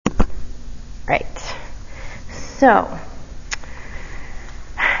Right. So,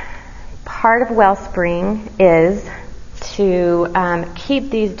 part of Wellspring is to keep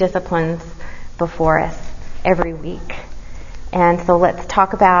these disciplines before us every week. And so let's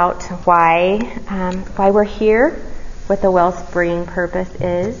talk about why we're here, what the Wellspring purpose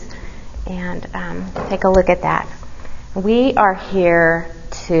is, and take a look at that. We are here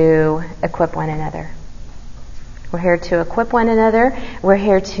to equip one another. We're here to equip one another. We're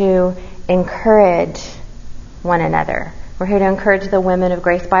here to encourage one another. We're here to encourage the women of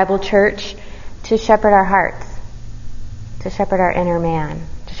Grace Bible Church to shepherd our hearts, to shepherd our inner man,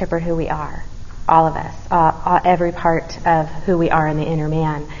 to shepherd who we are, all of us, every part of who we are in the inner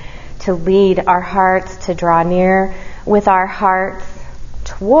man, to lead our hearts, to draw near with our hearts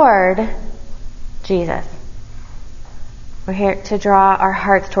toward Jesus. We're here to draw our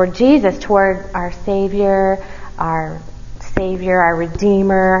hearts toward Jesus, toward our Savior, our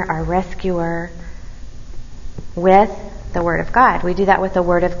Redeemer, our Rescuer, with the Word of God. We do that with the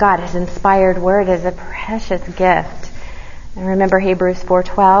Word of God. His inspired Word is a precious gift. And remember Hebrews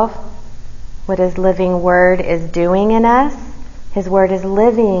 4:12? What His living Word is doing in us? His Word is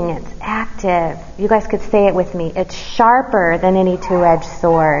living. It's active. You guys could say it with me. It's sharper than any two-edged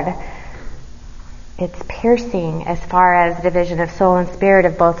sword. It's piercing as far as division of soul and spirit,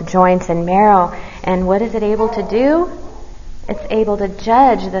 of both joints and marrow. And what is it able to do? It's able to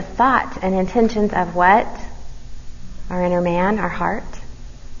judge the thoughts and intentions of what? Our inner man, our heart.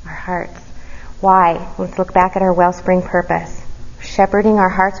 Our hearts. Why? Let's look back at our Wellspring purpose. Shepherding our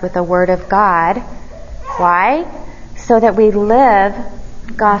hearts with the Word of God. Why? So that we live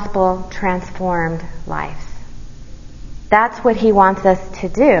gospel-transformed lives. That's what He wants us to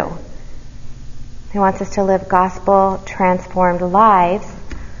do. He wants us to live gospel-transformed lives,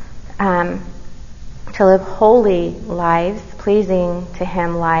 to live holy lives, pleasing to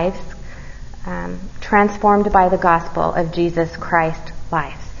Him lives, transformed by the gospel of Jesus Christ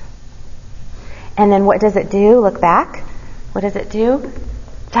lives. And then what does it do? Look back. What does it do?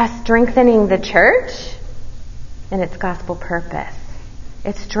 That's strengthening the church in its gospel purpose.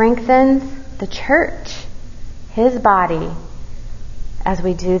 It strengthens the church, His body, as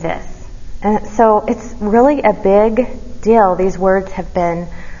we do this. And so it's really a big deal. These words have been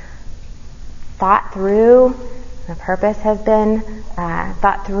thought through. The purpose has been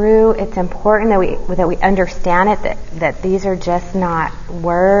thought through. It's important that we understand it, that these are just not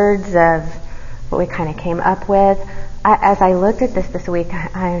words of what we kind of came up with. As I looked at this week,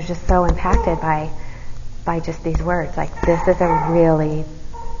 I was just so impacted by just these words. Like, this is a really,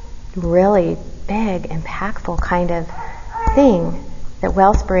 really big, impactful kind of thing that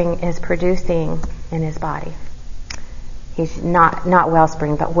Wellspring is producing in His body. He's not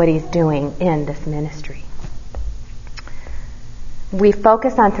Wellspring, but what He's doing in this ministry. We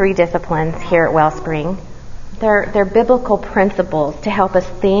focus on 3 disciplines here at Wellspring. They're biblical principles to help us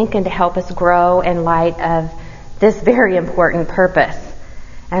think and to help us grow in light of this very important purpose.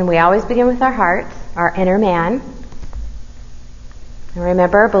 And we always begin with our hearts, our inner man. And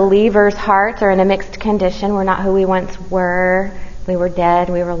remember, believers' hearts are in a mixed condition. We're not who we once were. We were dead.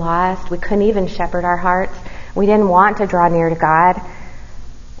 We were lost. We couldn't even shepherd our hearts. We didn't want to draw near to God.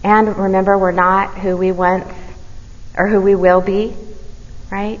 And remember, we're not who we once or who we will be,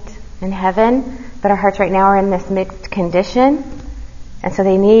 right, in heaven. But our hearts right now are in this mixed condition. And so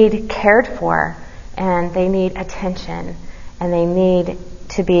they need cared for, and they need attention, and they need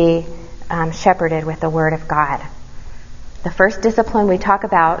to be shepherded with the Word of God. The first discipline we talk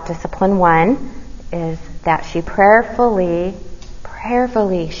about, discipline 1, is that she prayerfully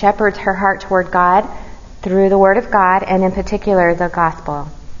shepherds her heart toward God through the Word of God, and in particular the gospel.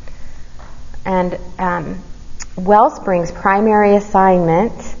 And Wellspring's primary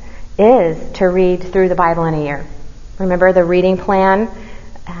assignment is to read through the Bible in a year. Remember, the reading plan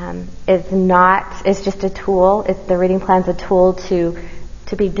is just a tool. The reading plan's a tool to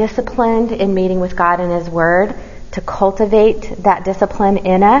be disciplined in meeting with God and His Word, to cultivate that discipline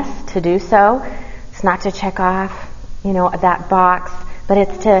in us to do so. It's not to check off, that box, but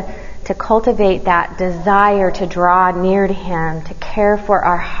it's to cultivate that desire to draw near to Him, to care for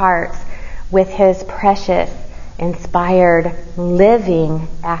our hearts with His precious, inspired, living,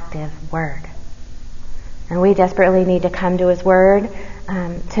 active Word. And we desperately need to come to His Word,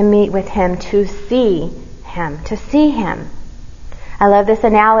 to meet with Him, to see Him. I love this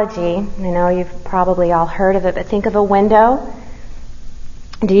analogy. You've probably all heard of it, but think of a window.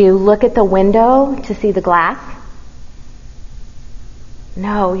 Do you look at the window to see the glass?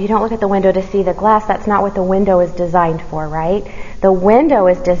 No, you don't look at the window to see the glass. That's not what the window is designed for, right? The window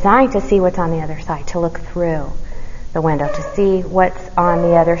is designed to see what's on the other side, to look through. the window to see what's on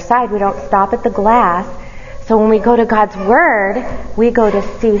the other side. We don't stop at the glass. So when we go to God's Word, we go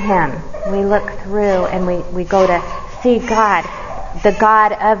to see Him. We look through and we go to see God, the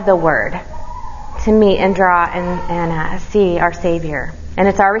God of the Word, to meet and draw and see our Savior. And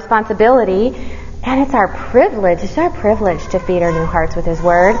it's our responsibility and it's our privilege. It's our privilege to feed our new hearts with His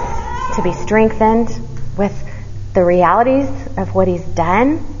Word, to be strengthened with the realities of what He's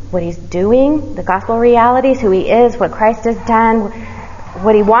done, what He's doing, the gospel realities, who He is, what Christ has done,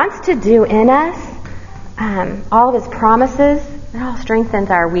 what He wants to do in us, all of His promises. It all strengthens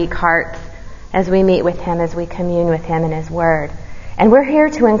our weak hearts as we meet with Him, as we commune with Him in His Word. And we're here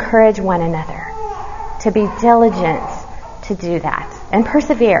to encourage one another, to be diligent to do that and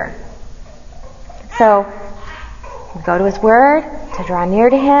persevere. So we go to His Word to draw near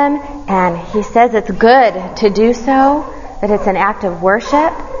to Him, and He says it's good to do so, that it's an act of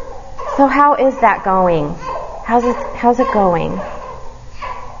worship. So how is that going? How's it going?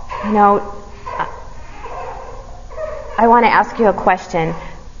 You know, I want to ask you a question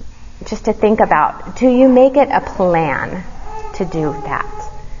just to think about. Do you make it a plan to do that?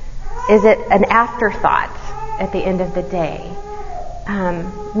 Is it an afterthought at the end of the day?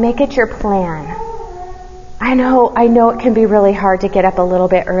 Make it your plan. I know it can be really hard to get up a little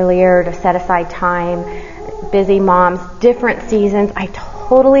bit earlier, to set aside time, busy moms, different seasons. I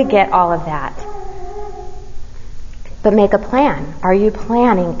totally get all of that. But make a plan. Are you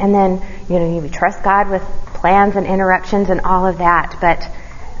planning? And then, you trust God with plans and interruptions and all of that. But,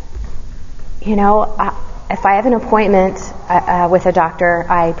 if I have an appointment with a doctor,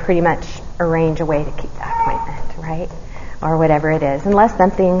 I pretty much arrange a way to keep that appointment, right? Or whatever it is. Unless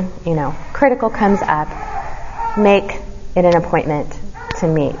something, critical comes up, make it an appointment to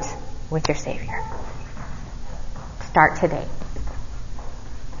meet with your Savior. Start today.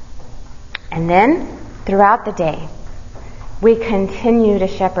 And then, throughout the day, we continue to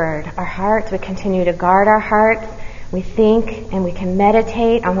shepherd our hearts. We continue to guard our hearts. We think and we can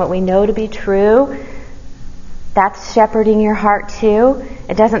meditate on what we know to be true. That's shepherding your heart too.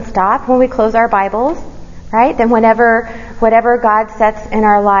 It doesn't stop when we close our Bibles, right? Then whatever God sets in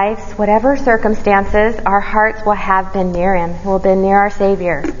our lives, whatever circumstances, our hearts will have been near Him. We'll be near our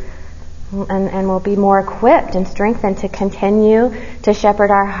Savior. And we'll be more equipped and strengthened to continue to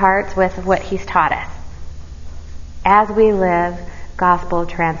shepherd our hearts with what He's taught us as we live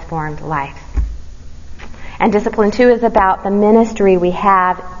gospel-transformed lives. And discipline 2 is about the ministry we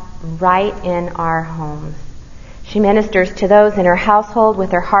have right in our homes. She ministers to those in her household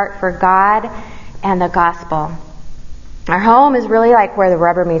with her heart for God and the gospel. Our home is really like where the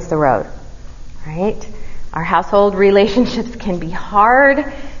rubber meets the road, right? Our household relationships can be hard,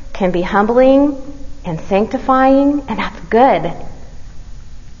 can be humbling and sanctifying, and that's good.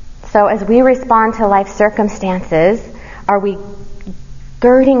 So as we respond to life circumstances, are we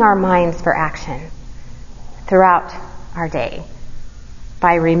girding our minds for action throughout our day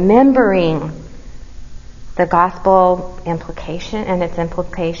by remembering the gospel implication and its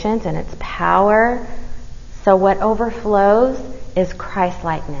implications and its power? So what overflows is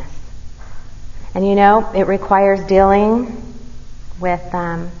Christ-likeness. And it requires dealing with,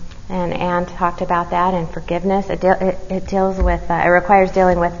 and Anne talked about that, and forgiveness. It deals with, it requires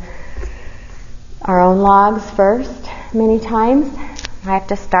dealing with our own logs first, many times. I have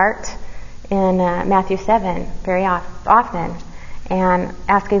to start in Matthew 7 very often and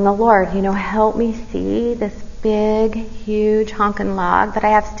asking the Lord, help me see this big, huge honkin' log that I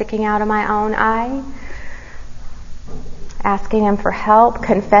have sticking out of my own eye. Asking Him for help,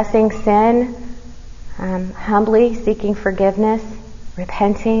 confessing sin, humbly seeking forgiveness,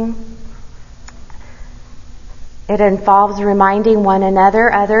 repenting. It involves reminding one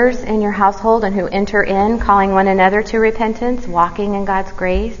another, others in your household and who enter in, calling one another to repentance, walking in God's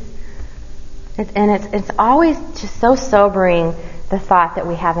grace. It's always just so sobering, the thought that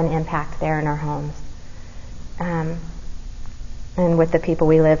we have an impact there in our homes. And with the people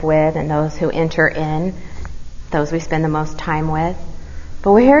we live with and those who enter in, those we spend the most time with.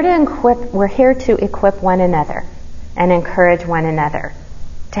 But we're here to equip one another and encourage one another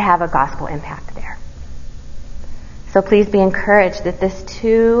to have a gospel impact there. So please be encouraged that this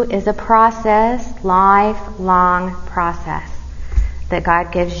too is a process, lifelong process that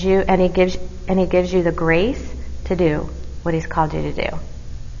God gives you, and He gives you the grace to do what He's called you to do.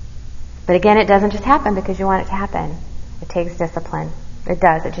 But again, it doesn't just happen because you want it to happen. It takes discipline. It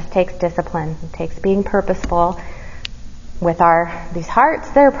does. It just takes discipline. It takes being purposeful with these hearts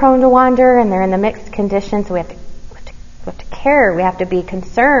that are prone to wander, and they're in the mixed condition, so we have to care. We have to be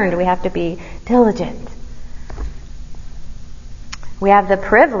concerned. We have to be diligent. We have the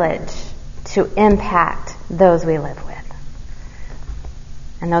privilege to impact those we live with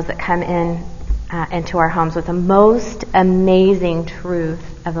and those that come into our homes with the most amazing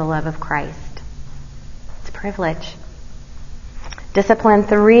truth of the love of Christ. It's a privilege. Discipline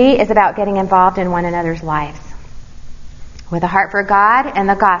 3 is about getting involved in one another's lives. With a heart for God and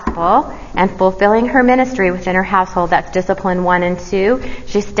the gospel and fulfilling her ministry within her household, that's discipline 1 and 2,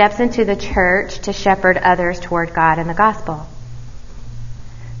 she steps into the church to shepherd others toward God and the gospel.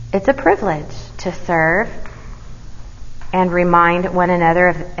 It's a privilege to serve and remind one another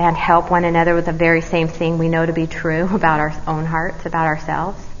and help one another with the very same thing we know to be true about our own hearts, about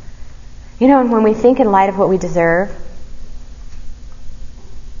ourselves. You know, and when we think in light of what we deserve,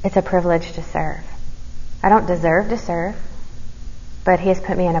 it's a privilege to serve. I don't deserve to serve, but He has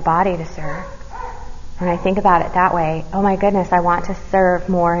put me in a body to serve. When I think about it that way, oh my goodness, I want to serve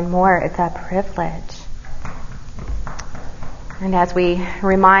more and more. It's a privilege. And as we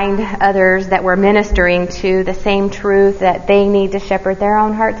remind others that we're ministering to the same truth, that they need to shepherd their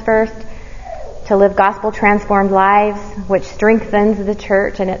own hearts first, to live gospel-transformed lives, which strengthens the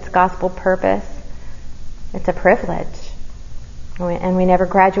church and its gospel purpose, it's a privilege. And we never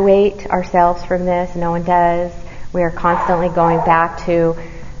graduate ourselves from this. No one does. We are constantly going back to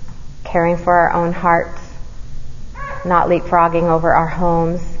caring for our own hearts, not leapfrogging over our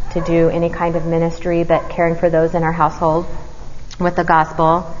homes to do any kind of ministry, but caring for those in our household with the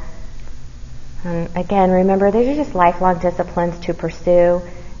gospel. And again, remember, these are just lifelong disciplines to pursue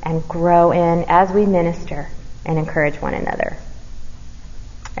and grow in as we minister and encourage one another.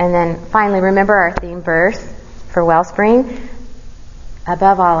 And then finally, remember our theme verse for Wellspring.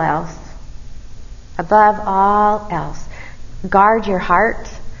 Above all else, guard your heart,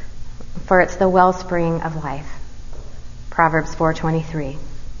 for it's the wellspring of life. Proverbs 4:23.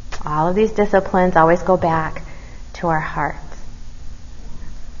 All of these disciplines always go back to our hearts,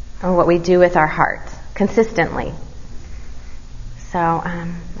 and what we do with our hearts consistently. So I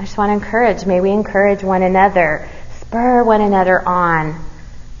just want to encourage, may we encourage one another, spur one another on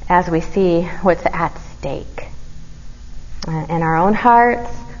as we see what's at stake in our own hearts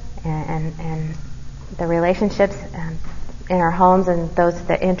and the relationships in our homes and those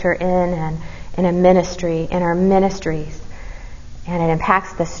that enter in and in a ministry, in our ministries, and it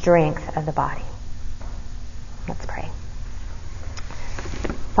impacts the strength of the body. Let's pray.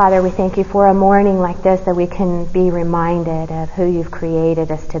 Father, we thank you for a morning like this that we can be reminded of who you've created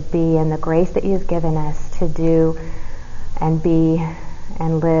us to be and the grace that you've given us to do and be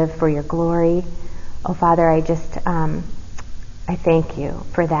and live for your glory. Oh, Father, I thank you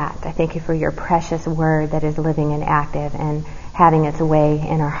for that. I thank you for your precious word that is living and active and having its way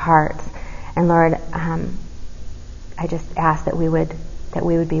in our hearts. And Lord, I just ask that we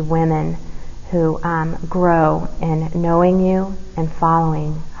would be women who grow in knowing you and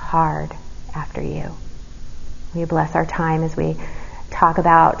following hard after you. Will you bless our time as we talk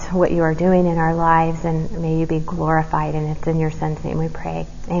about what you are doing in our lives, and may you be glorified, and it's in your Son's name we pray.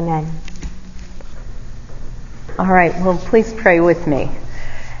 Amen. All right, well, please pray with me.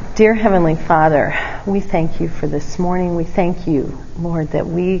 Dear Heavenly Father, we thank you for this morning. We thank you, Lord, that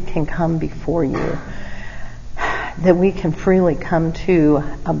we can come before you, that we can freely come to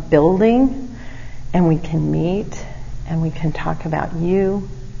a building and we can meet and we can talk about you,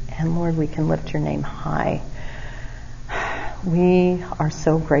 and Lord, we can lift your name high. We are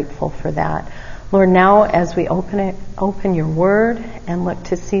so grateful for that. Lord, now as we open your word and look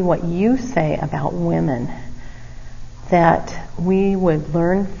to see what you say about women, that we would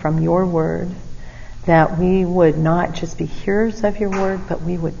learn from your word, that we would not just be hearers of your word, but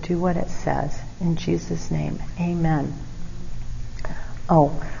we would do what it says. In Jesus' name, amen. Oh,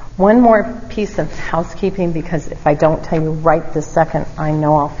 one more piece of housekeeping, because if I don't tell you right this second, I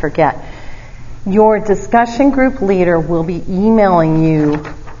know I'll forget. Your discussion group leader will be emailing you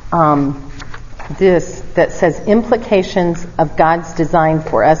this that says implications of God's design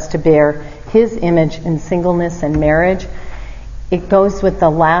for us to bear His image in singleness and marriage. It goes with the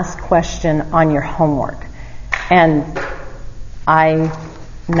last question on your homework. And I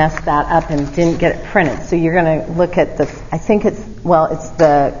messed that up and didn't get it printed. So you're going to look at it's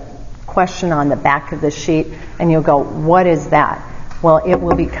the question on the back of the sheet, and you'll go, what is that? Well, it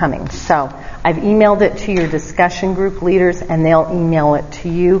will be coming. So I've emailed it to your discussion group leaders, and they'll email it to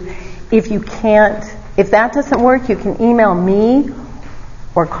you. If that doesn't work, you can email me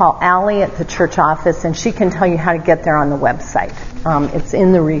or call Allie at the church office, and she can tell you how to get there on the website. It's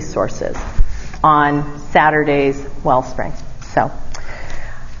in the resources on Saturday's Wellspring. So,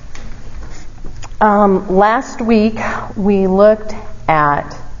 last week we looked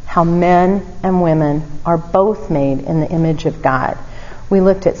at how men and women are both made in the image of God. We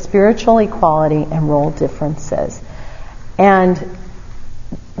looked at spiritual equality and role differences. And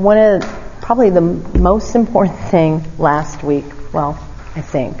one of probably the most important thing last week, well, I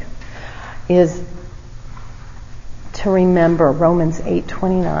think, is to remember Romans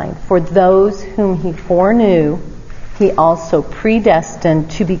 8:29. For those whom he foreknew, he also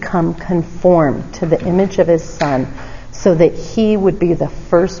predestined to become conformed to the image of his Son, so that he would be the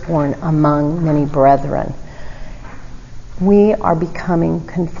firstborn among many brethren. We are becoming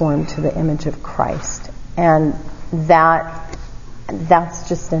conformed to the image of Christ. And that's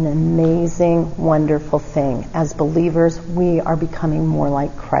just an amazing, wonderful thing. As believers, we are becoming more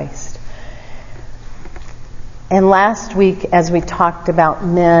like Christ. And last week, as we talked about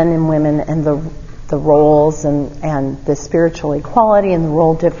men and women and the roles and the spiritual equality and the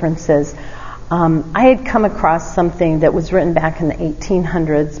role differences, I had come across something that was written back in the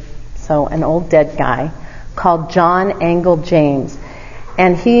 1800s, so an old dead guy, called John Angell James.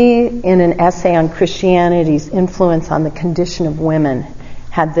 And he, in an essay on Christianity's influence on the condition of women,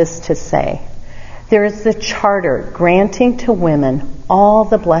 had this to say: there is the charter granting to women all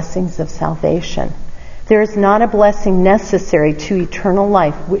the blessings of salvation. There is not a blessing necessary to eternal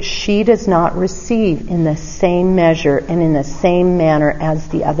life which she does not receive in the same measure and in the same manner as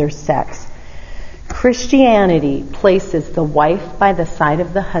the other sex. Christianity places the wife by the side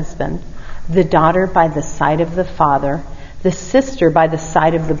of the husband, the daughter by the side of the father, the sister by the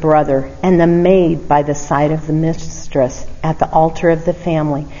side of the brother, and the maid by the side of the mistress at the altar of the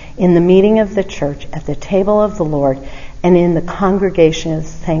family, in the meeting of the church, at the table of the Lord, and in the congregation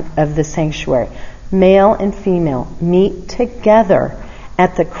of the sanctuary. Male and female meet together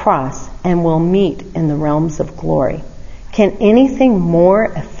at the cross and will meet in the realms of glory. Can anything more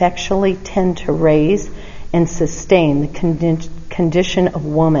effectually tend to raise and sustain the condition of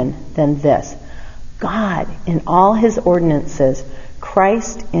woman than this? God in all his ordinances,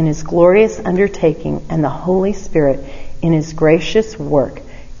 Christ in his glorious undertaking, and the Holy Spirit in his gracious work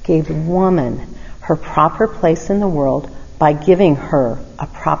gave woman her proper place in the world by giving her a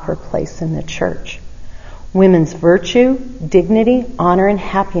proper place in the church. Women's virtue, dignity, honor, and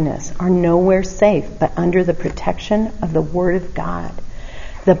happiness are nowhere safe but under the protection of the Word of God.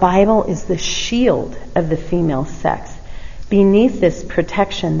 The Bible is the shield of the female sex. Beneath this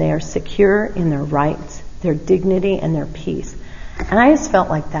protection, they are secure in their rights, their dignity, and their peace. And I just felt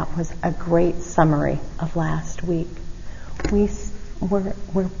like that was a great summary of last week.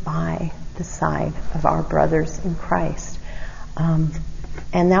 We're by the side of our brothers in Christ.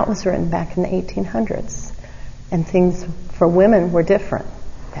 And that was written back in the 1800s. And things for women were different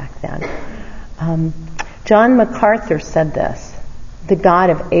back then. John MacArthur said this: the God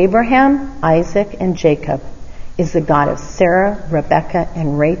of Abraham, Isaac, and Jacob is the God of Sarah, Rebecca,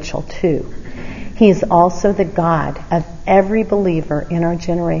 and Rachel too. He is also the God of every believer in our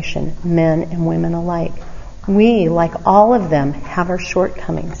generation, men and women alike. We, like all of them, have our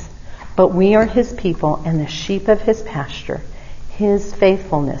shortcomings, but we are his people and the sheep of his pasture. His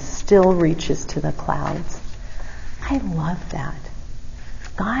faithfulness still reaches to the clouds. I love that.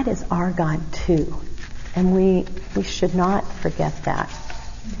 God is our God too, and we should not forget that.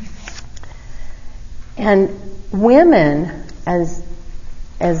 And women, as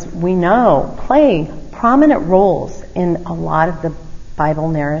we know, play prominent roles in a lot of the Bible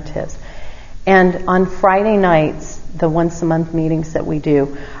narratives. And on Friday nights, the once a month meetings that we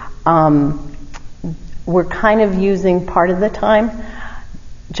do, we're kind of using part of the time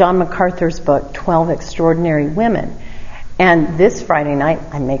John MacArthur's book, 12 Extraordinary Women. And this Friday night,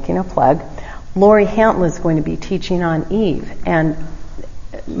 I'm making a plug, Lori Hantley is going to be teaching on Eve. And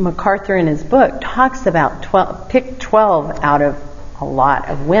MacArthur in his book talks about pick 12 out of a lot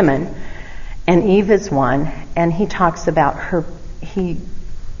of women, and Eve is one, and he talks about her, he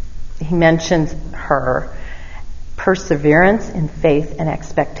mentions her perseverance in faith and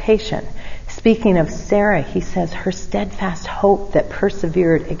expectation. Speaking of Sarah, he says her steadfast hope that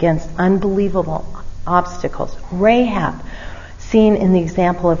persevered against unbelievable obstacles. Rahab, seen in the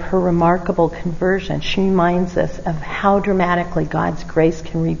example of her remarkable conversion, she reminds us of how dramatically God's grace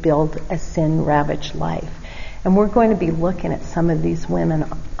can rebuild a sin-ravaged life. And we're going to be looking at some of these women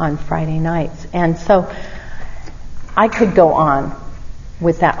on Friday nights. And so I could go on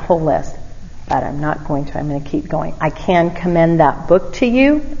with that whole list, but I'm not going to. I'm going to keep going. I can commend that book to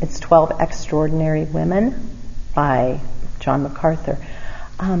you. It's 12 Extraordinary Women by John MacArthur.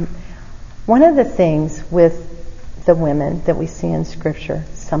 One of the things with the women that we see in Scripture,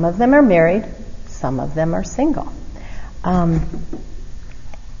 some of them are married, some of them are single.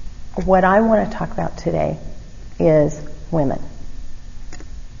 What I want to talk about today is women.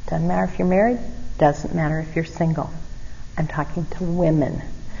 Doesn't matter if you're married, doesn't matter if you're single. I'm talking to women.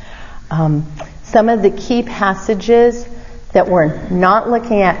 Some of the key passages that we're not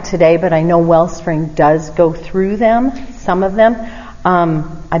looking at today, but I know Wellspring does go through them, some of them.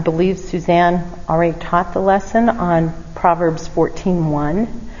 I believe Suzanne already taught the lesson on Proverbs 14:1.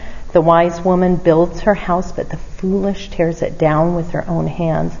 The wise woman builds her house, but the foolish tears it down with her own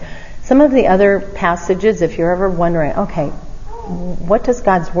hands. Some of the other passages, if you're ever wondering, okay, what does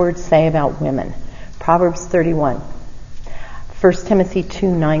God's word say about women? Proverbs 31. 1 Timothy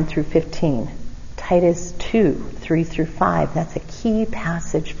 2:9 through 15. Titus 2:3 through 5. That's a key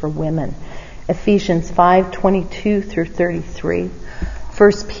passage for women. Ephesians 5:22 through 33.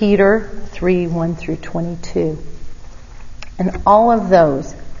 1 Peter 3:1 through 22. And all of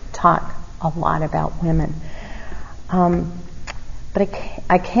those talk a lot about women. But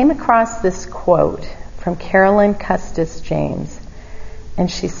I came across this quote from Carolyn Custis James,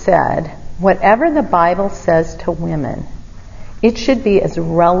 and she said, "Whatever the Bible says to women, it should be as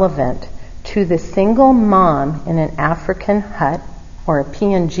relevant to the single mom in an African hut or a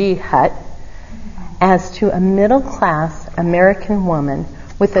PNG hut as to a middle-class American woman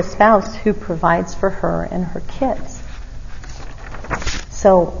with a spouse who provides for her and her kids."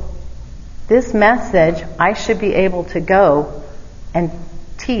 So this message, I should be able to go and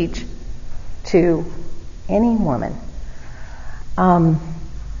teach to any woman. And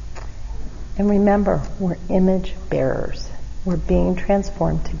remember, we're image bearers. We're being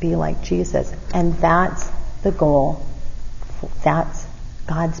transformed to be like Jesus. And that's the goal. That's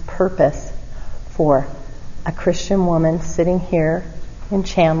God's purpose for a Christian woman sitting here in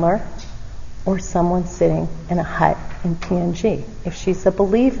Chandler or someone sitting in a hut in PNG. If she's a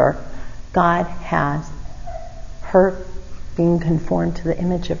believer, God has her being conformed to the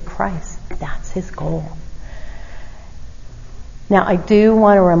image of Christ. That's his goal. Now, I do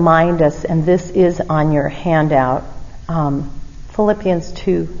want to remind us, and this is on your handout, Philippians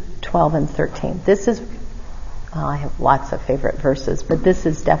 2:12 and 13. This is, I have lots of favorite verses, but this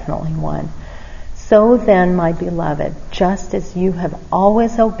is definitely one. "So then, my beloved, just as you have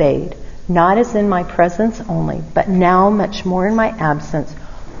always obeyed, not as in my presence only, but now much more in my absence,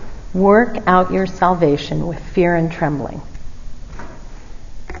 work out your salvation with fear and trembling."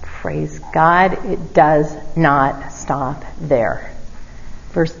 Praise God, it does not stop there.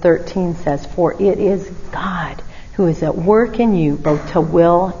 Verse 13 says, "For it is God who is at work in you, both to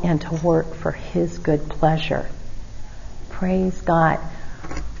will and to work for his good pleasure." Praise God.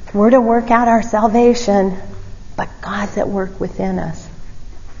 We're to work out our salvation, but God's at work within us.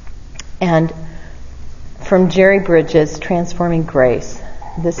 And from Jerry Bridges, Transforming Grace,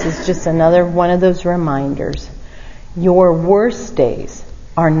 this is just another one of those reminders. Your worst days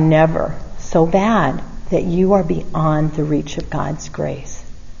are never so bad that you are beyond the reach of God's grace.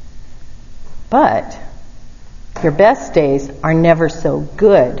 But your best days are never so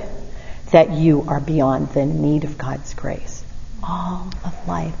good that you are beyond the need of God's grace. All of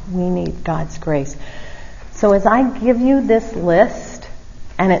life, we need God's grace. So as I give you this list,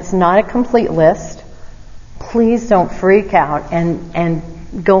 and it's not a complete list, please don't freak out and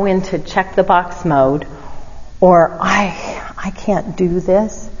go into check the box mode, or I can't do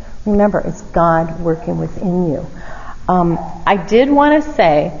this. Remember, it's God working within you. I did want to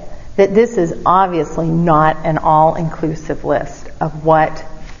say that this is obviously not an all-inclusive list of what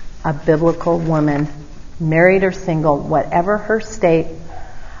a biblical woman, married or single, whatever her state,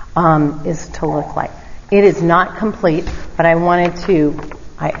 is to look like. It is not complete, but I wanted to...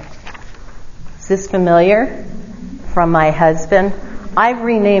 is this familiar from my husband? I've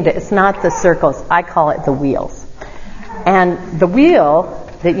renamed it. It's not the circles. I call it the wheels. And the wheel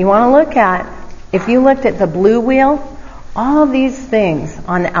that you want to look at, if you looked at the blue wheel, all these things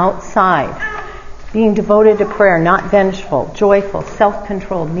on the outside, being devoted to prayer, not vengeful, joyful,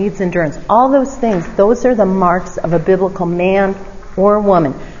 self-controlled, needs endurance, all those things, those are the marks of a biblical man or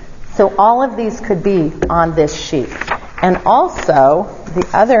woman. So all of these could be on this sheet. And also, the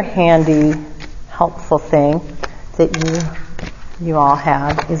other handy, helpful thing that you all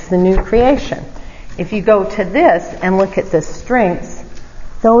have is the new creation. If you go to this and look at the strengths,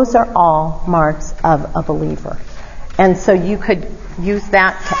 those are all marks of a believer. And so you could use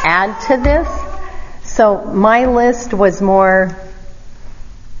that to add to this. So my list was more,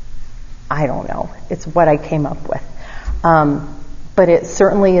 I don't know, it's what I came up with. But it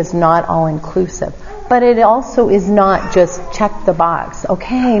certainly is not all-inclusive. But it also is not just check the box.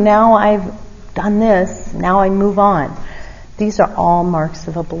 Okay, now I've done this, now I move on. These are all marks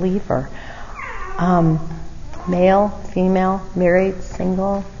of a believer. Male, female, married,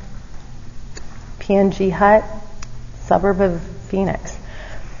 single, PNG hut, suburb of Phoenix.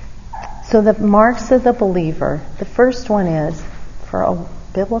 So the marks of the believer, the first one is, for a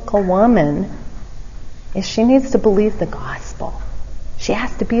biblical woman, is she needs to believe the gospel. She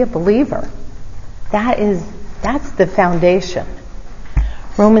has to be a believer. That's the foundation.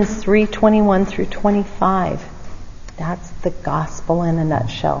 Romans 3:21 through 25. That's the gospel in a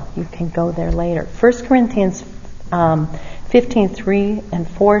nutshell. You can go there later. 1 Corinthians 15:3 and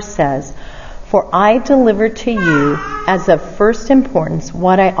 4 says, "For I delivered to you as of first importance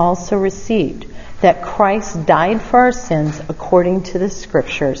what I also received, that Christ died for our sins according to the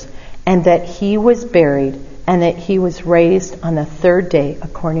Scriptures, and that he was buried, and that he was raised on the third day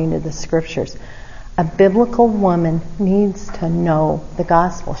according to the Scriptures." A biblical woman needs to know the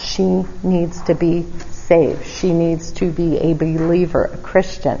gospel. She needs to be saved. She needs to be a believer, a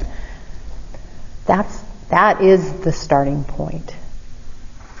Christian. That is the starting point.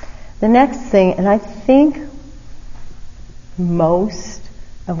 The next thing, and I think most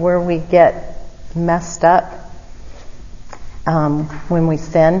of where we get messed up when we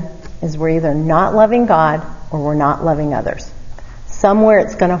sin is we're either not loving God or we're not loving others. Somewhere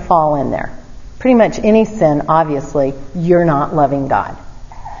it's going to fall in there. Pretty much any sin, obviously, you're not loving God.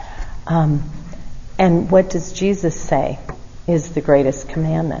 And what does Jesus say is the greatest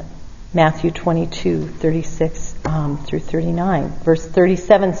commandment? Matthew 22:36 through 39. Verse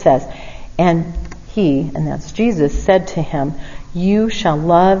 37 says, "And he," and that's Jesus, "said to him, 'You shall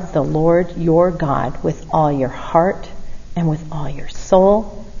love the Lord your God with all your heart and with all your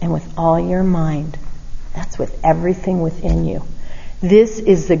soul and with all your mind.'" That's with everything within you. "This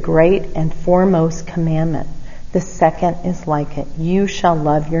is the great and foremost commandment. The second is like it. You shall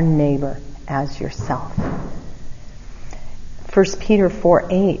love your neighbor as yourself." 1 Peter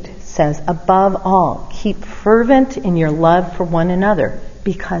 4:8 says, "Above all, keep fervent in your love for one another,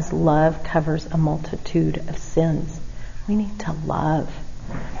 because love covers a multitude of sins." We need to love.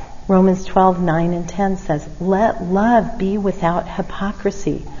 Romans 12:9 and 10 says, "Let love be without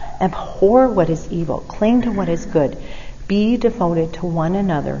hypocrisy. Abhor what is evil. Cling to what is good. Be devoted to one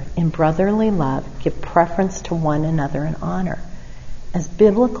another in brotherly love. Give preference to one another in honor." As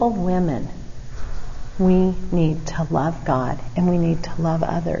biblical women, we need to love God and we need to love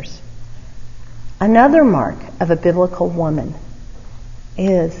others. Another mark of a biblical woman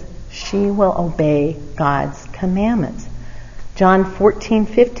is she will obey God's commandments. John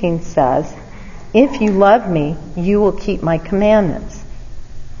 14:15 says, "If you love me, you will keep my commandments."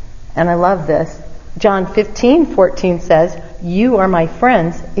 And I love this. John 15:14 says, "You are my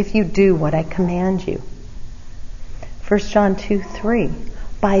friends if you do what I command you." 1 John 2:3,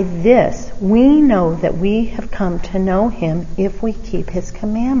 "By this we know that we have come to know him if we keep his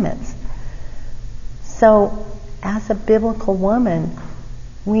commandments." So, as a biblical woman,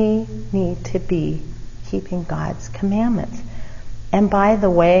 we need to be keeping God's commandments. And by the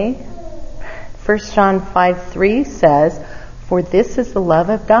way, 1 John 5:3 says, "For this is the love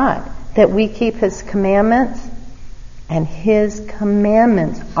of God, that we keep his commandments, and his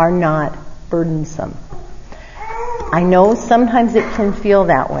commandments are not burdensome." I know sometimes it can feel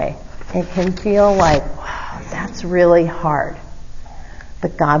that way. It can feel like, wow, that's really hard.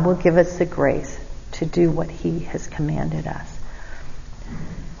 But God will give us the grace to do what he has commanded us.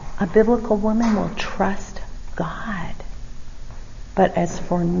 A biblical woman will trust God. But as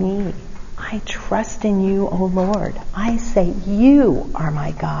for me, I trust in you, O Lord. I say, you are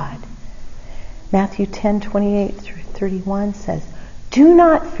my God. Matthew 10:28 through 31 says, "Do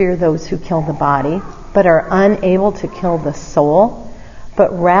not fear those who kill the body, but are unable to kill the soul,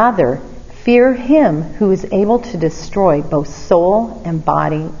 but rather fear him who is able to destroy both soul and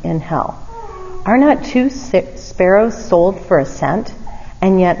body in hell. Are not 2 sparrows sold for a cent?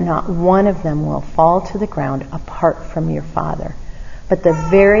 And yet not one of them will fall to the ground apart from your Father. But the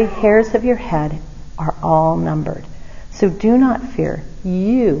very hairs of your head are all numbered. So do not fear.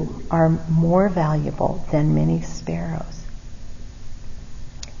 You are more valuable than many sparrows."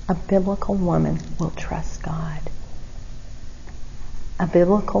 A biblical woman will trust God. A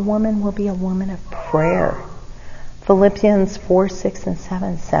biblical woman will be a woman of prayer. Philippians 4:6 and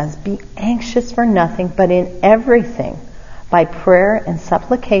 7 says, "Be anxious for nothing, but in everything, by prayer and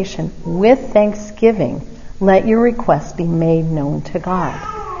supplication, with thanksgiving, let your requests be made known to God.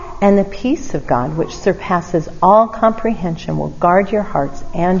 And the peace of God, which surpasses all comprehension, will guard your hearts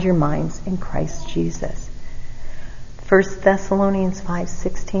and your minds in Christ Jesus." 1 Thessalonians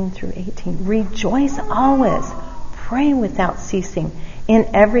 5:16 through 18. "Rejoice always, pray without ceasing, in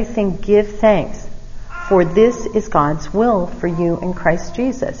everything give thanks, for this is God's will for you in Christ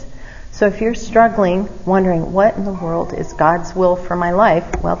Jesus." So if you're struggling, wondering what in the world is God's will for my life,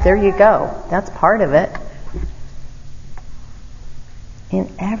 well, there you go. That's part of it. In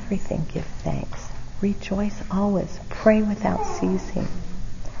everything give thanks. Rejoice always. Pray without ceasing.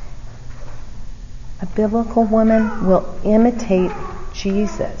 A biblical woman will imitate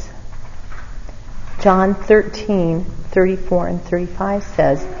Jesus. John 13:34 and 35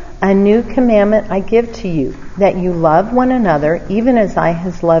 says, "A new commandment I give to you, that you love one another, even as I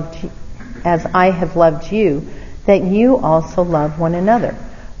have loved you, that you also love one another.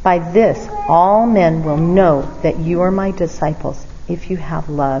 By this all men will know that you are my disciples, if you have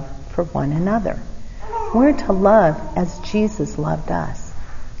love for one another." We're to love as Jesus loved us.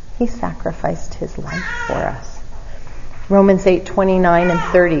 He sacrificed his life for us. Romans 8:29 and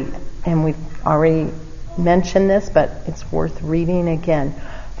 30, and we've already mentioned this, but it's worth reading again.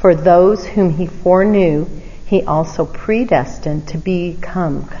 "For those whom he foreknew, he also predestined to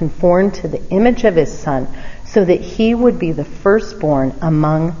become conformed to the image of his Son, so that he would be the firstborn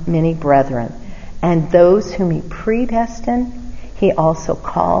among many brethren. And those whom he predestined, he also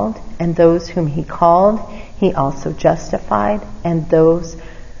called, and those whom he called, he also justified, and those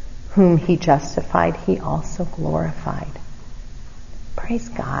whom he justified, he also glorified." Praise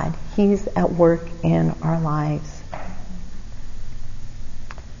God. He's at work in our lives.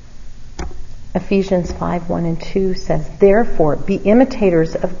 Ephesians 5:1 and 2 says, "Therefore, be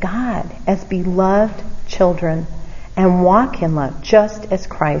imitators of God as beloved children, and walk in love, just as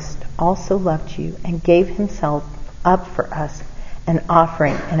Christ also loved you and gave himself up for us, an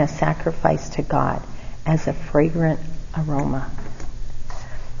offering and a sacrifice to God as a fragrant aroma."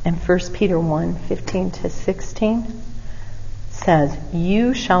 And 1 Peter 1:15 to 16 says,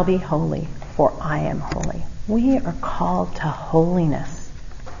 "You shall be holy, for I am holy." We are called to holiness.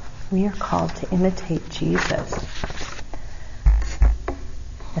 We are called to imitate Jesus.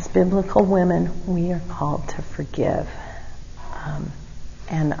 As biblical women, we are called to forgive.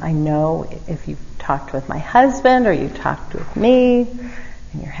 And I know if you've talked with my husband or you've talked with me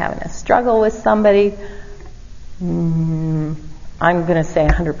and you're having a struggle with somebody, I'm going to say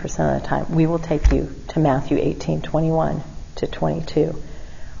 100% of the time, we will take you to Matthew 18:21 to 22.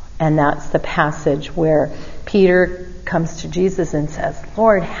 And that's the passage where Peter comes to Jesus and says,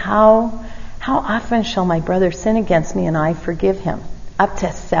 "Lord, how often shall my brother sin against me and I forgive him? Up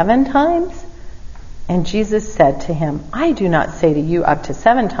to 7 times?" And Jesus said to him, "I do not say to you up to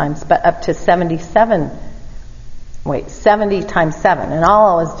 7 times, but up to 70 times 7. And I'll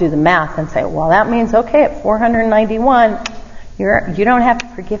always do the math and say, well, that means, okay, at 491, you don't have to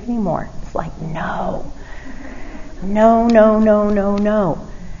forgive anymore. It's like, no.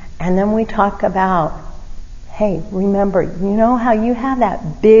 And then we talk about, hey, remember, you know how you have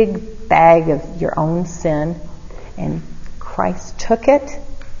that big bag of your own sin, and Christ took it,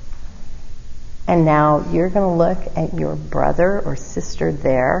 and now you're going to look at your brother or sister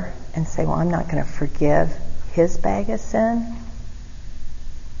there and say, well, I'm not going to forgive his bag of sin?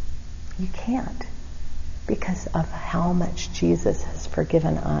 You can't, because of how much Jesus has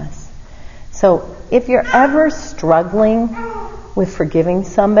forgiven us. So if you're ever struggling with forgiving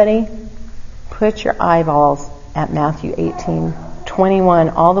somebody, put your eyeballs at Matthew 18:21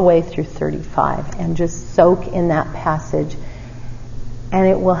 all the way through 35 and just soak in that passage, and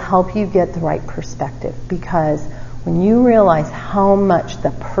it will help you get the right perspective, because when you realize how much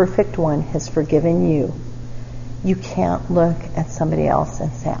the perfect one has forgiven you, you can't look at somebody else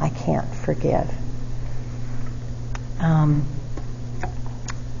and say, I can't forgive.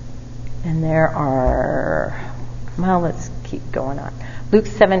 And there are, well, let's keep going on. Luke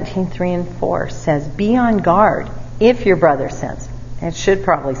 17:3 and 4 says, be on guard if your brother sins. It should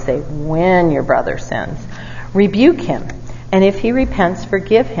probably say when your brother sins. Rebuke him, and if he repents,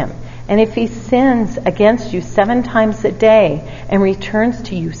 forgive him. And if he sins against you 7 times a day and returns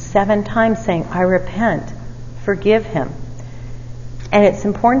to you 7 times saying, I repent, forgive him. And it's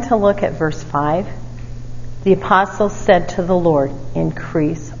important to look at verse 5. The apostles said to the Lord,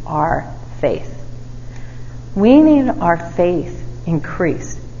 increase our faith. We need our faith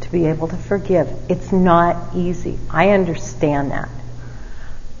increased to be able to forgive. It's not easy. I understand that.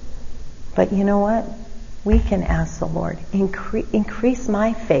 But you know what? We can ask the Lord, increase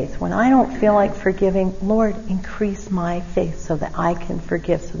my faith. When I don't feel like forgiving, Lord, increase my faith so that I can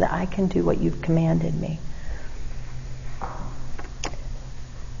forgive, so that I can do what you've commanded me.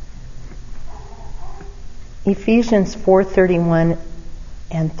 Ephesians 4:31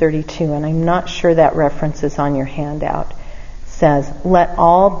 and 32, and I'm not sure that reference is on your handout, says, let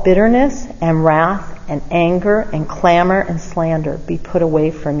all bitterness and wrath and anger and clamor and slander be put away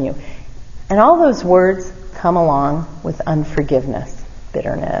from you. And all those words come along with unforgiveness.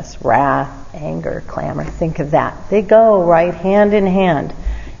 Bitterness, wrath, anger, clamor. Think of that. They go right hand in hand.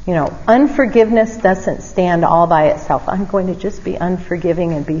 Unforgiveness doesn't stand all by itself. I'm going to just be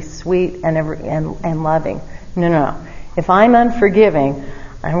unforgiving and be sweet and loving. No. If I'm unforgiving,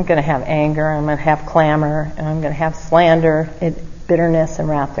 I'm going to have anger, I'm going to have clamor, and I'm going to have slander, bitterness, and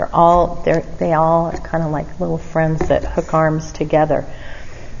wrath. They all are kind of like little friends that hook arms together.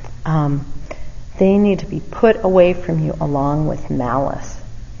 They need to be put away from you along with malice.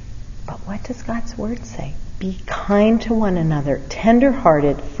 But what does God's Word say? Be kind to one another,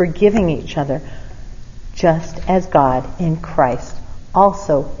 tender-hearted, forgiving each other, just as God in Christ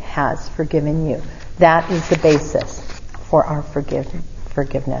also has forgiven you. That is the basis for our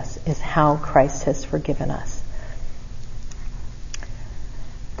forgiveness, is how Christ has forgiven us.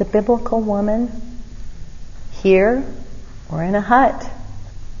 The biblical woman, here or in a hut,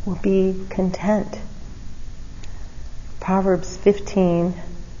 will be content. Proverbs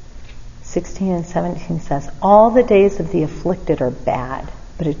 15:16 and 17 says, all the days of the afflicted are bad,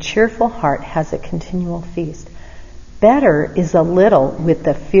 but a cheerful heart has a continual feast. Better is a little with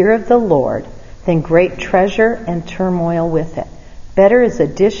the fear of the Lord than great treasure and turmoil with it. Better is a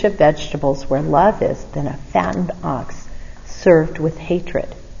dish of vegetables where love is than a fattened ox served with hatred.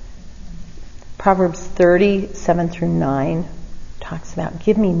 Proverbs 30:7-9 talks about,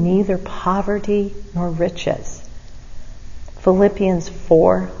 give me neither poverty nor riches. Philippians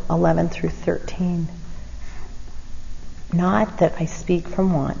 4:11-13. Not that I speak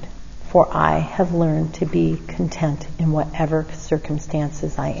from want, for I have learned to be content in whatever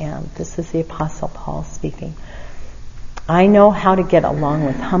circumstances I am. This is the Apostle Paul speaking. I know how to get along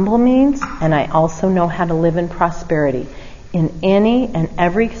with humble means, and I also know how to live in prosperity. In any and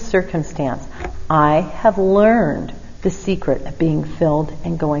every circumstance, I have learned the secret of being filled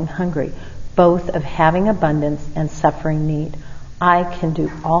and going hungry, both of having abundance and suffering need. I can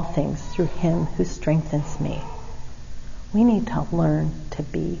do all things through Him who strengthens me. We need to learn to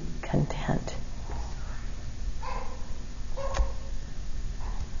be content.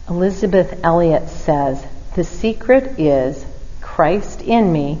 Elizabeth Elliot says, the secret is Christ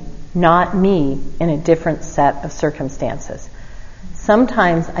in me, not me in a different set of circumstances.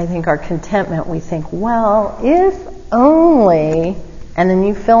 Sometimes I think our contentment, we think, well, if only, and then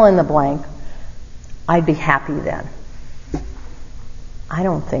you fill in the blank, I'd be happy then. I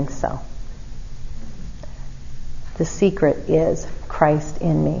don't think so. The secret is Christ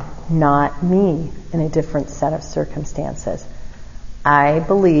in me, not me in a different set of circumstances. I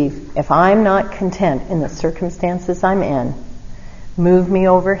believe if I'm not content in the circumstances I'm in, move me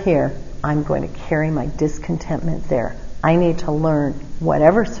over here, I'm going to carry my discontentment there. I need to learn,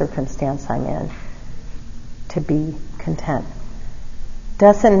 whatever circumstance I'm in, to be content.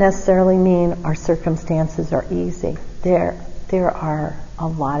 Doesn't necessarily mean our circumstances are easy. There are a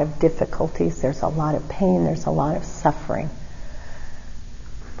lot of difficulties, there's a lot of pain, there's a lot of suffering.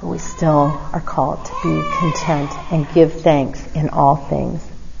 But we still are called to be content and give thanks in all things.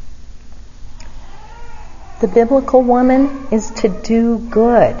 The biblical woman is to do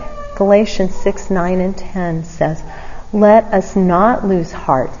good. Galatians 6:9-10 says, let us not lose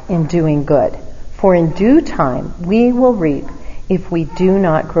heart in doing good, for in due time we will reap if we do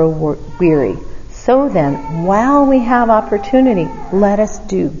not grow weary. So then, while we have opportunity, let us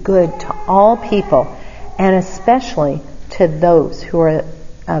do good to all people, and especially to those who are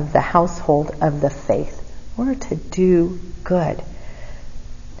of the household of the faith. We're to do good.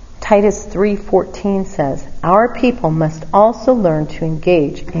 Titus 3:14 says, our people must also learn to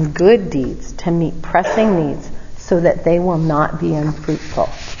engage in good deeds to meet pressing needs so that they will not be unfruitful.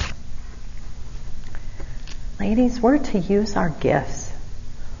 Ladies, we're to use our gifts.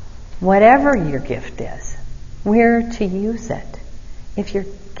 Whatever your gift is, we're to use it. If your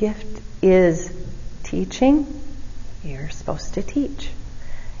gift is teaching, you're supposed to teach.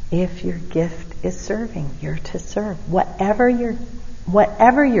 If your gift is serving, you're to serve. Whatever your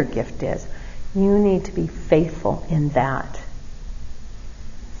gift is, you need to be faithful in that.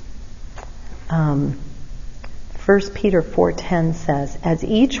 1 Peter 4:10 says, as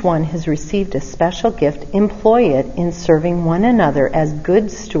each one has received a special gift, employ it in serving one another as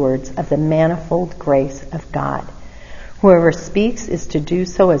good stewards of the manifold grace of God. Whoever speaks is to do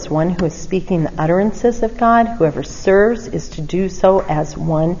so as one who is speaking the utterances of God. Whoever serves is to do so as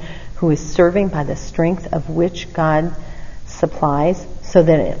one who is serving by the strength of which God supplies, so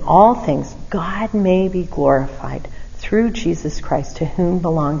that in all things God may be glorified through Jesus Christ, to whom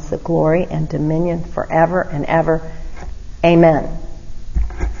belongs the glory and dominion forever and ever. Amen.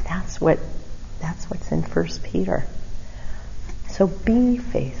 That's what's in 1 Peter. So be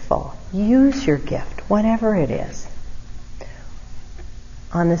faithful. Use your gift, whatever it is.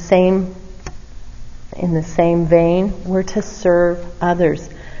 In the same vein, we're to serve others.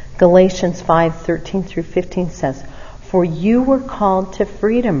 Galatians 5:13 through 15 says, "For you were called to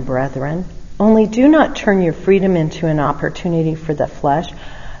freedom, brethren. Only do not turn your freedom into an opportunity for the flesh,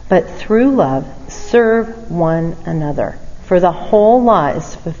 but through love serve one another. For the whole law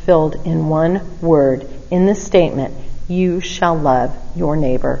is fulfilled in one word, in the statement, you shall love your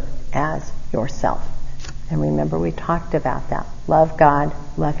neighbor as yourself." And remember, we talked about that. Love God,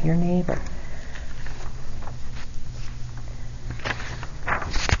 love your neighbor.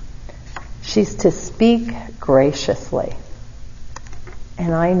 She's to speak graciously.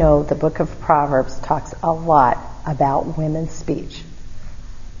 And I know the book of Proverbs talks a lot about women's speech.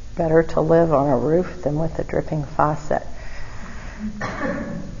 Better to live on a roof than with a dripping faucet.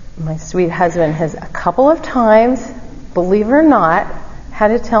 My sweet husband has a couple of times, believe it or not, had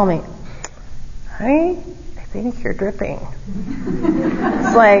to tell me, "Honey, I think you're dripping."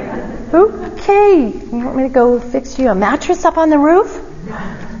 It's like, okay, you want me to go fix you a mattress up on the roof?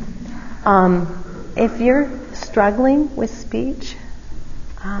 If you're struggling with speech,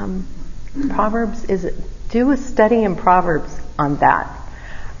 Proverbs do a study in Proverbs on that.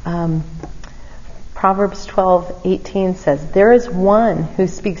 Proverbs 12:18 says, "There is one who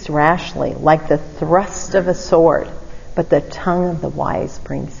speaks rashly, like the thrust of a sword, but the tongue of the wise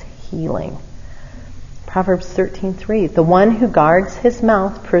brings healing." Proverbs 13:3, "The one who guards his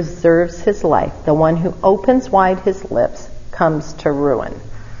mouth preserves his life. The one who opens wide his lips comes to ruin."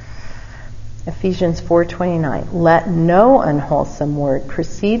 Ephesians 4:29, "Let no unwholesome word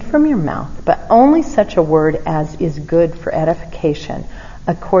proceed from your mouth, but only such a word as is good for edification,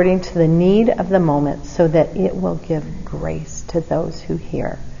 according to the need of the moment, so that it will give grace to those who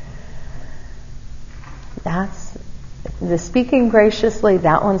hear." That's the speaking graciously.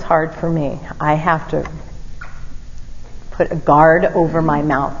 That one's hard for me. I have to put a guard over my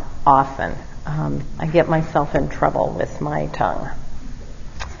mouth often. I get myself in trouble with my tongue.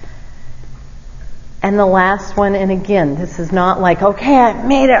 And the last one, and again, this is not like, okay, I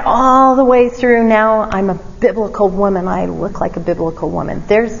made it all the way through, now I'm a biblical woman, I look like a biblical woman.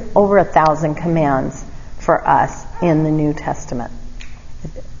 There's over 1,000 commands for us in the New Testament.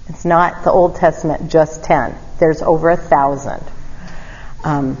 It's not the Old Testament, just 10. There's over 1,000.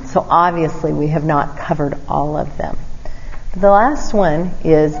 So obviously we have not covered all of them. The last one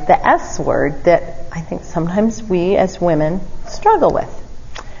is the S word that I think sometimes we as women struggle with.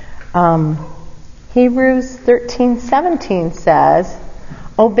 Hebrews 13:17 says,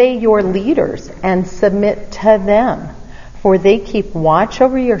 "Obey your leaders and submit to them, for they keep watch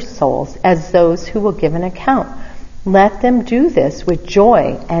over your souls as those who will give an account. Let them do this with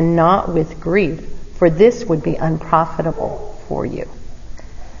joy and not with grief, for this would be unprofitable for you."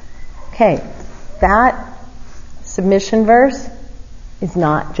 Okay, that submission verse is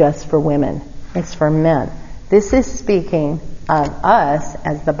not just for women, it's for men. This is speaking of us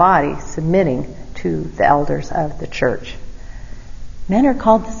as the body submitting to the elders of the church. Men are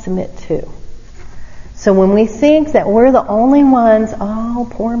called to submit too. So when we think that we're the only ones, oh,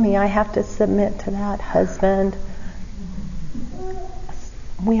 poor me, I have to submit to that husband.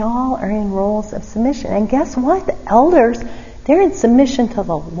 We all are in roles of submission. And guess what? The elders, they're in submission to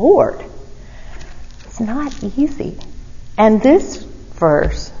the Lord. It's not easy. And this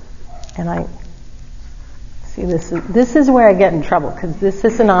verse, and I see this is where I get in trouble, because this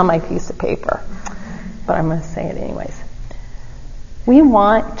isn't on my piece of paper. But I'm going to say it anyways. We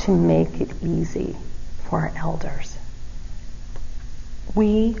want to make it easy for our elders.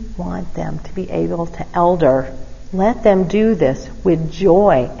 We want them to be able to elder. Let them do this with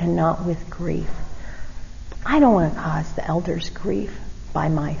joy and not with grief. I don't want to cause the elders grief by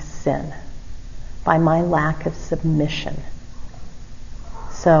my sin, by my lack of submission.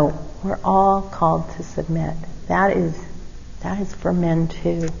 So we're all called to submit. That is for men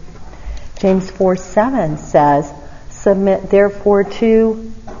too. James 4:7 says, "Submit therefore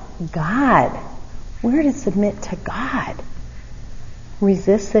to God." We're to submit to God.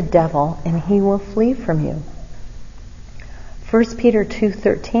 "Resist the devil and he will flee from you." 1 Peter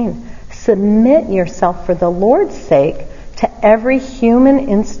 2:13, "Submit yourself for the Lord's sake to every human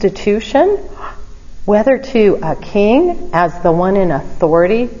institution," whether to a king as the one in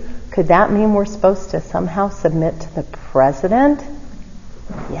authority. Could that mean we're supposed to somehow submit to the president?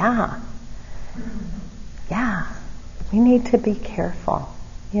 Yeah. We need to be careful.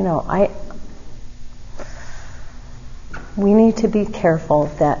 We need to be careful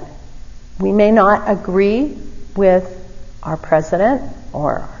that we may not agree with our president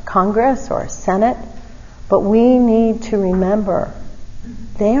or our Congress or our Senate, but we need to remember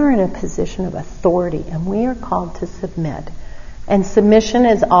they are in a position of authority and we are called to submit. And submission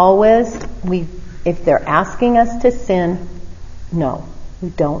is always, if they're asking us to sin, no. who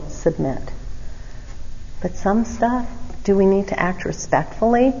don't submit. But some stuff, do we need to act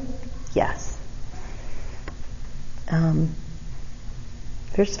respectfully? Yes.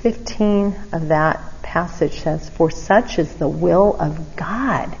 Verse 15 of that passage says, "For such is the will of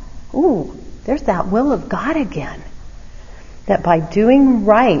God." Ooh, there's that will of God again. "That by doing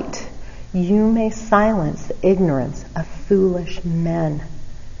right, you may silence the ignorance of foolish men."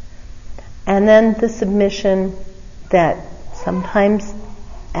 And then the submission that sometimes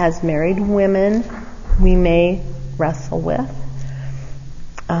as married women we may wrestle with.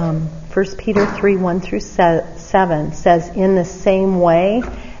 1 Peter 3, 1-7 says, "In the same way,"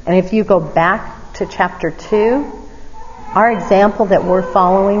 and if you go back to chapter 2, our example that we're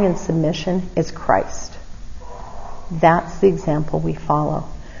following in submission is Christ. That's the example we follow.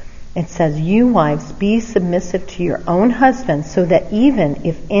 It says, "You wives, be submissive to your own husbands, so that even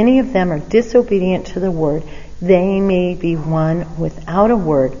if any of them are disobedient to the word, they may be won without a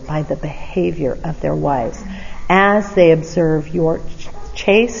word by the behavior of their wives, as they observe your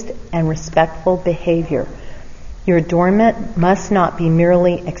chaste and respectful behavior. Your adornment must not be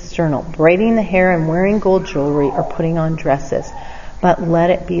merely external, braiding the hair and wearing gold jewelry or putting on dresses, but let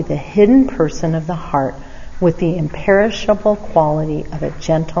it be the hidden person of the heart, with the imperishable quality of a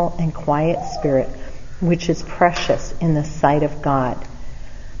gentle and quiet spirit, which is precious in the sight of God."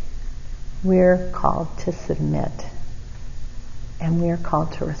 We're called to submit, and we're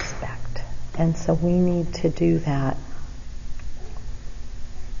called to respect, and so we need to do that.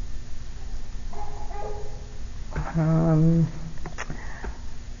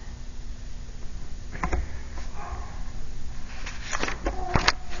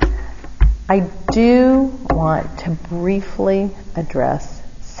 I do want to briefly address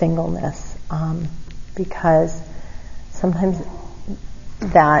singleness, because sometimes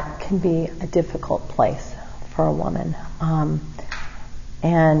that can be a difficult place for a woman.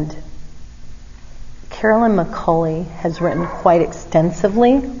 And Carolyn McCulley has written quite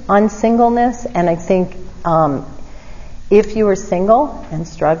extensively on singleness, and I think if you are single and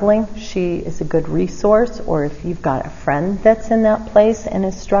struggling, she is a good resource, or if you've got a friend that's in that place and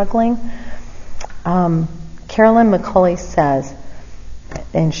is struggling. Carolyn McCulley says,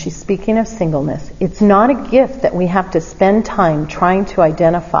 and she's speaking of singleness, "It's not a gift that we have to spend time trying to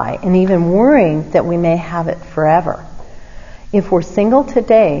identify and even worrying that we may have it forever. If we're single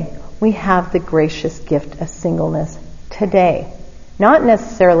today, we have the gracious gift of singleness today. Not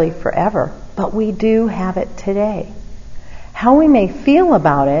necessarily forever, but we do have it today. How we may feel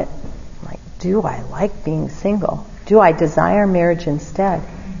about it, like, do I like being single? Do I desire marriage instead?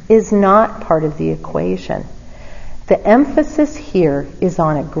 Is not part of the equation. The emphasis here is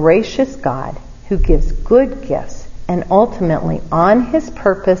on a gracious God who gives good gifts and ultimately on his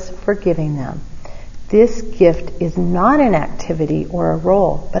purpose for giving them. This gift is not an activity or a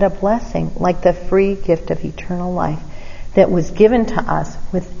role, but a blessing, like the free gift of eternal life that was given to us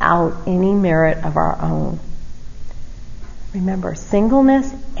without any merit of our own." Remember, singleness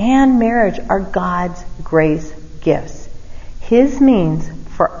and marriage are God's grace gifts, his means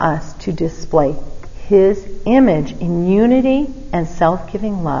for us to display his image in unity and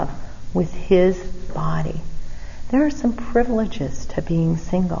self-giving love with his body. There are some privileges to being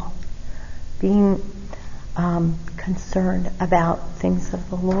single. Being concerned about things of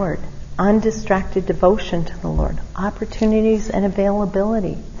the Lord, undistracted devotion to the Lord, opportunities and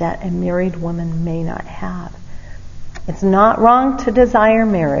availability that a married woman may not have. It's not wrong to desire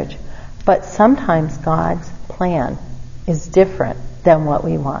marriage, but sometimes God's plan is different than what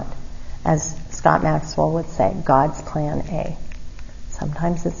we want. As Scott Maxwell would say, God's plan A.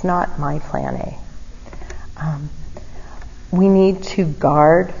 Sometimes it's not my plan A. We need to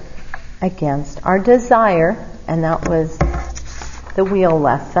guard against our desire, and that was the wheel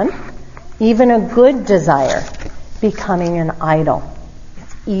lesson, even a good desire becoming an idol.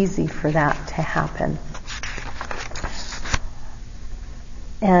 It's easy for that to happen.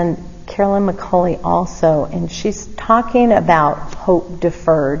 And Carolyn McCulley also, and she's talking about hope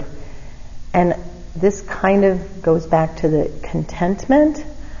deferred, and this kind of goes back to the contentment,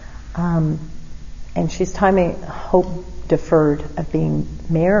 and she's talking about hope deferred of being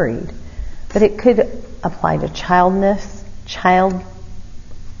married, but it could apply to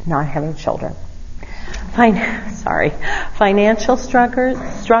not having children. Financial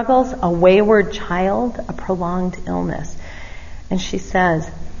struggles, a wayward child, a prolonged illness. And she says,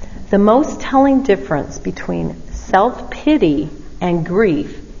 the most telling difference between self-pity and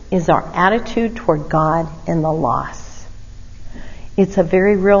grief is our attitude toward God in the loss. It's a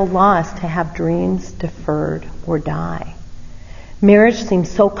very real loss to have dreams deferred or die. Marriage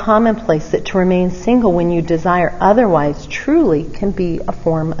seems so commonplace that to remain single when you desire otherwise truly can be a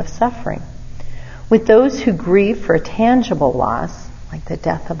form of suffering. With those who grieve for a tangible loss, like the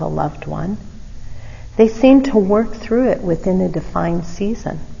death of a loved one, they seem to work through it within a defined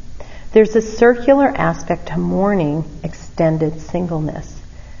season. There's a circular aspect to mourning extended singleness.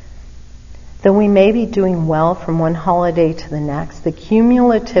 Though we may be doing well from one holiday to the next, the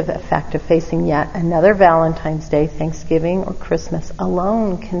cumulative effect of facing yet another Valentine's Day, Thanksgiving, or Christmas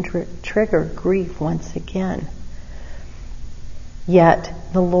alone can trigger grief once again. Yet,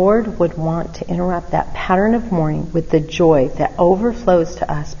 the Lord would want to interrupt that pattern of mourning with the joy that overflows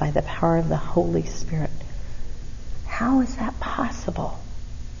to us by the power of the Holy Spirit. How is that possible?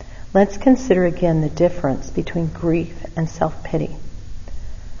 Let's consider again the difference between grief and self-pity.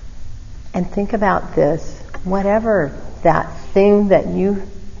 And think about this, whatever that thing that you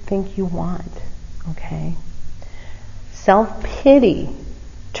think you want, okay? Self-pity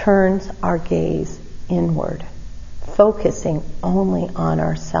turns our gaze inward, focusing only on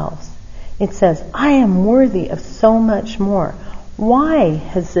ourselves. It says, I am worthy of so much more. Why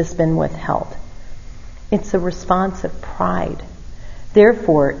has this been withheld? It's a response of pride.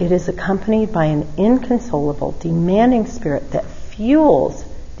 Therefore, it is accompanied by an inconsolable, demanding spirit that fuels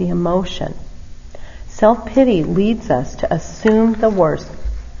the emotion. Self-pity leads us to assume the worst.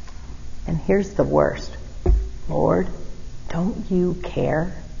 And here's the worst. Lord, don't you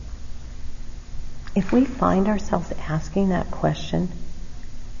care? If we find ourselves asking that question,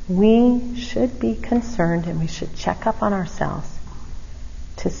 we should be concerned and we should check up on ourselves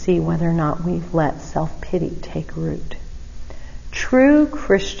to see whether or not we've let self-pity take root. True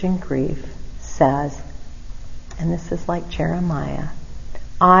Christian grief says, and this is like Jeremiah,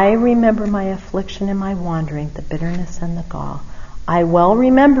 I remember my affliction and my wandering, the bitterness and the gall. I well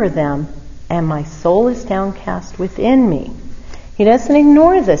remember them, and my soul is downcast within me. He doesn't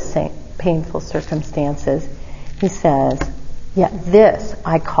ignore the painful circumstances. He says, yet this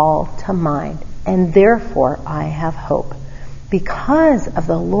I call to mind, and therefore I have hope. Because of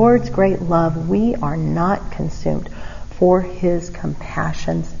the Lord's great love, we are not consumed, for his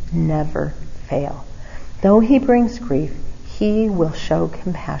compassions never fail. Though he brings grief, he will show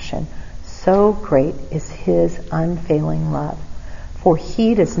compassion. So great is his unfailing love. For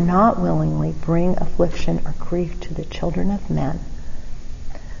he does not willingly bring affliction or grief to the children of men.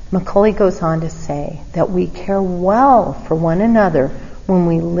 Macaulay goes on to say that we care well for one another when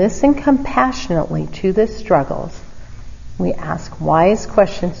we listen compassionately to the struggles. We ask wise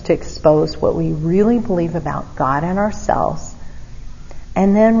questions to expose what we really believe about God and ourselves,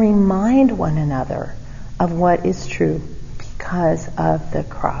 and then remind one another of what is true because of the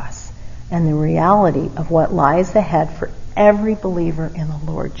cross and the reality of what lies ahead for every believer in the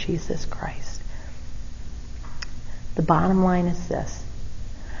Lord Jesus Christ. The bottom line is this.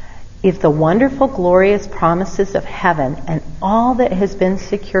 If the wonderful, glorious promises of heaven and all that has been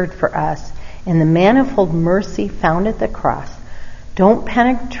secured for us in the manifold mercy found at the cross don't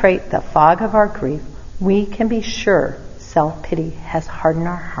penetrate the fog of our grief, we can be sure self-pity has hardened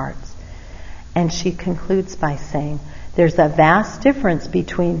our hearts. And she concludes by saying, there's a vast difference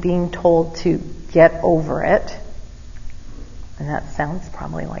between being told to get over it, and that sounds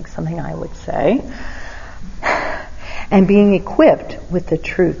probably like something I would say, and being equipped with the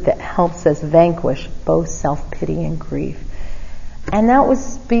truth that helps us vanquish both self-pity and grief. And that was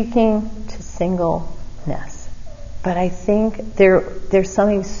speaking to singleness. But I think there's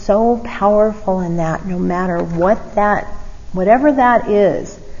something so powerful in that, no matter whatever that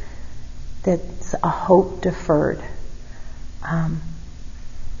is, that's a hope deferred.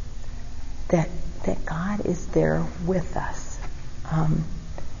 That God is there with us.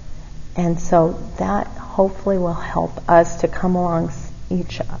 And so that hopefully will help us to come alongside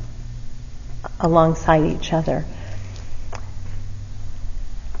each other.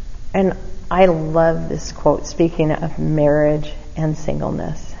 And I love this quote, speaking of marriage and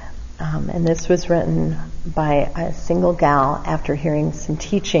singleness. And this was written by a single gal after hearing some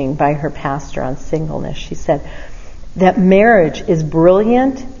teaching by her pastor on singleness. She said that marriage is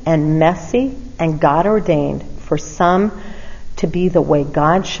brilliant and messy and God-ordained for some to be the way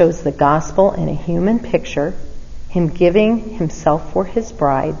God shows the gospel in a human picture, him giving himself for his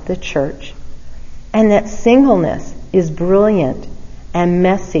bride, the church, and that singleness is brilliant and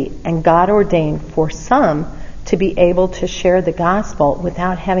messy and God-ordained for some to be able to share the gospel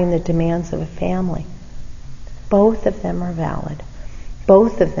without having the demands of a family. Both of them are valid.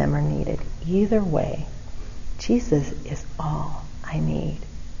 Both of them are needed. Either way, Jesus is all I need.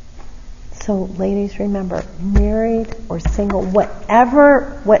 So ladies, remember, married or single,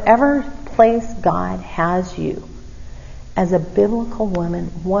 whatever place God has you, As a biblical woman,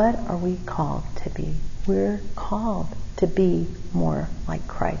 what are we called to be? We're called to be more like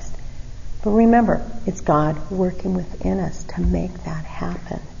Christ. But remember, it's God working within us to make that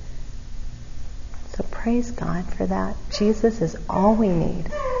happen. So praise God for that. Jesus is all we need.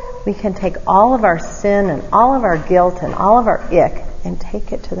 We can take all of our sin and all of our guilt and all of our ick and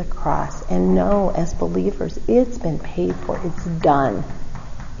take it to the cross and know as believers it's been paid for. It's done.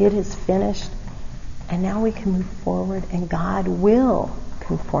 It is finished. And now we can move forward and God will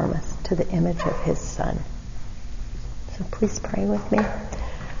conform us to the image of His Son. So please pray with me.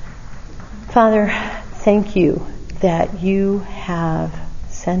 Father, thank you that you have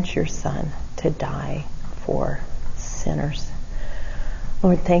sent your Son to die for sinners.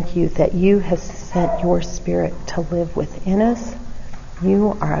 Lord, thank you that you have sent your Spirit to live within us.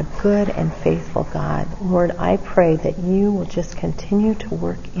 You are a good and faithful God. Lord, I pray that you will just continue to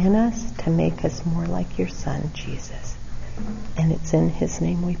work in us to make us more like your Son, Jesus. And it's in His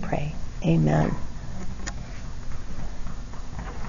name we pray. Amen.